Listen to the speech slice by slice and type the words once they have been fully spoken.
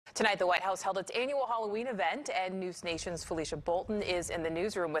Tonight, the White House held its annual Halloween event, and News Nation's Felicia Bolton is in the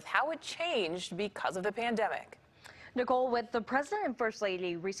newsroom with how it changed because of the pandemic. Nicole, with the President and First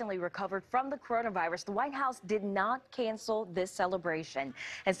Lady recently recovered from the coronavirus, the White House did not cancel this celebration.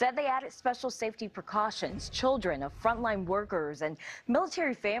 Instead, they added special safety precautions. Children of frontline workers and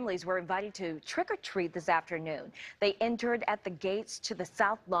military families were invited to trick-or-treat this afternoon. They entered at the gates to the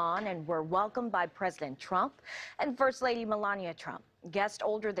South Lawn and were welcomed by President Trump and First Lady Melania Trump. Guests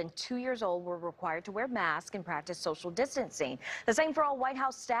older than 2 years old were required to wear masks and practice social distancing. The same for all White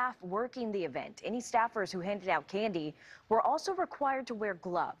House staff working the event. Any staffers who handed out candy were also required to wear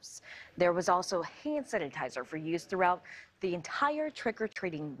gloves. There was also hand sanitizer for use throughout the entire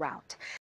trick-or-treating route.